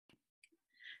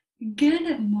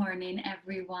Good morning,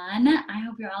 everyone. I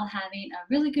hope you're all having a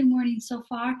really good morning so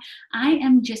far. I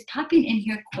am just popping in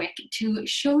here quick to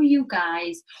show you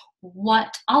guys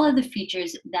what all of the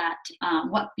features that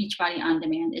what Beachbody On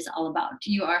Demand is all about.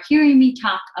 You are hearing me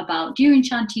talk about during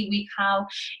Shanti Week how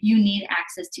you need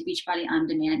access to Beachbody On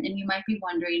Demand, and you might be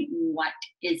wondering what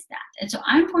is that. And so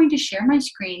I'm going to share my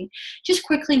screen just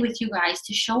quickly with you guys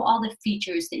to show all the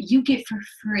features that you get for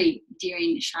free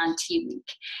during Shanti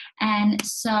Week. And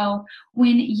so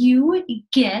when you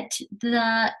get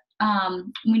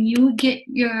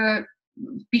your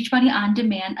Beachbody On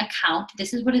Demand account,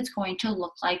 this is what it's going to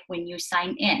look like when you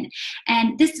sign in.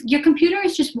 And your computer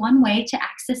is just one way to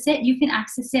access it. You can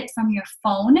access it from your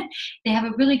phone. They have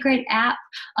a really great app.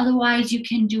 Otherwise, you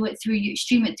can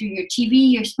stream it through your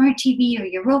TV, your smart TV, or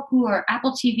your Roku or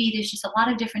Apple TV. There's just a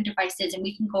lot of different devices, and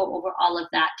we can go over all of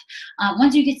that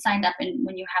once you get signed up and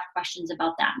when you have questions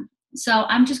about that. So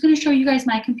I'm just going to show you guys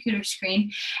my computer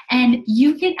screen, and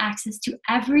you get access to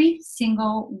every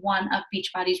single one of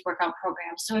Beachbody's workout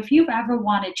programs. So if you've ever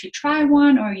wanted to try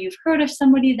one, or you've heard of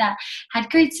somebody that had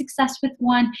great success with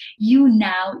one, you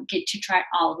now get to try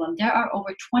all of them. There are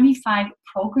over 25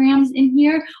 programs in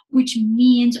here, which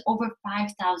means over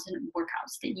 5,000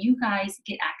 workouts that you guys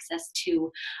get access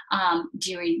to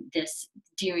during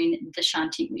the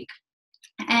Shanti Week.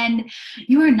 And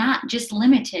you are not just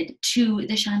limited to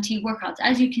the Shanti workouts.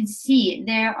 As you can see,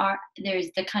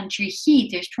 there's the Country Heat,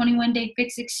 there's 21 Day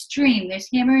Fix Extreme, there's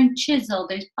Hammer and Chisel,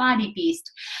 there's Body Beast.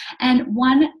 And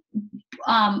one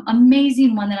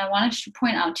amazing one that I want to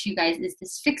point out to you guys is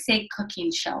this Fixate cooking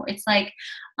show. It's like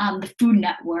the Food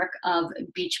Network of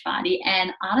Beachbody.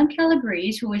 And Autumn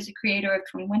Calabrese, who is the creator of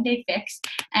 21 Day Fix,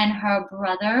 and her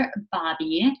brother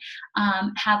Bobby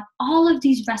have all of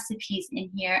these recipes in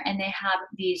here, and they have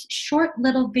these short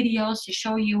little videos to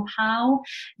show you how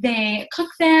they cook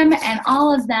them and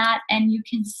all of that. And you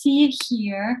can see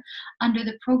here under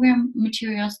the program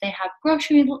materials, they have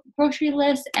grocery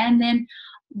lists, and then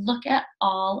look at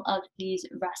all of these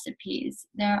recipes.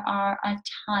 There are a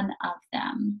ton of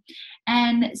them.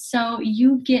 And so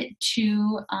you get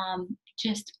to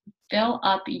just fill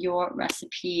up your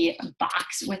recipe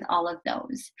box with all of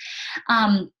those.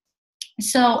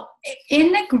 So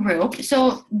in the group,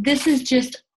 so this is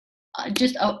just an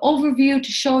overview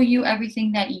to show you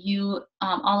everything that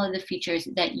all of the features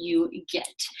that you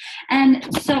get. And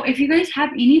so if you guys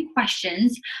have any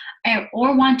questions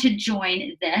or want to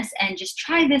join this and just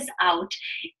try this out,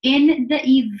 in the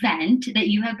event that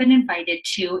you have been invited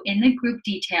to, in the group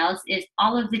details is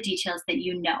all of the details that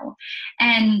you know.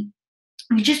 And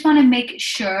we just want to make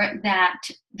sure that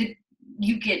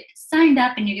you get signed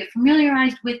up and you get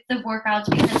familiarized with the workouts,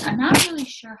 because I'm not really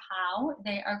sure how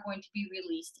they are going to be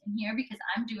released in here, because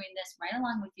I'm doing this right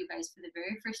along with you guys for the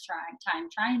very first time,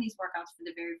 trying these workouts for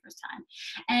the very first time.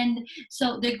 And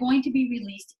so they're going to be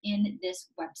released in this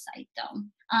website though.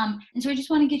 And so I just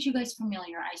want to get you guys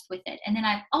familiarized with it. And then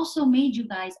I've also made you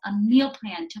guys a meal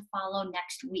plan to follow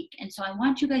next week. And so I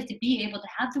want you guys to be able to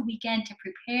have the weekend to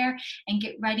prepare and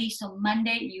get ready, so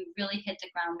Monday you really hit the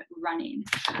ground running.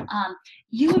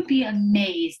 You would be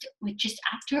amazed with just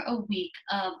after a week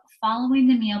of following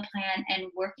the meal plan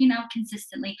and working out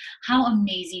consistently how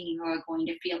amazing you are going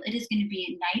to feel. It is going to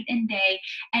be night and day,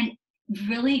 and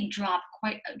really drop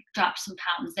some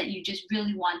pounds that you just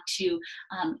really want to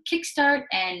kickstart,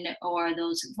 or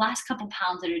those last couple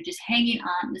pounds that are just hanging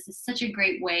on. This is such a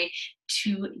great way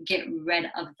to get rid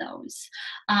of those.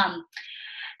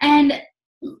 And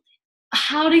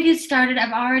how to get started,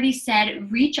 I've already said,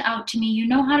 reach out to me. You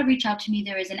know how to reach out to me.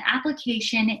 There is an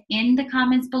application in the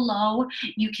comments below.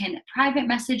 You can private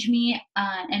message me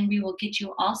and we will get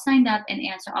you all signed up and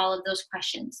answer all of those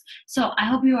questions. So I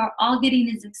hope you are all getting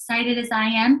as excited as I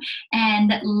am,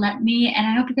 and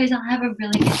I hope you guys all have a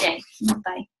really good day.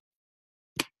 Bye.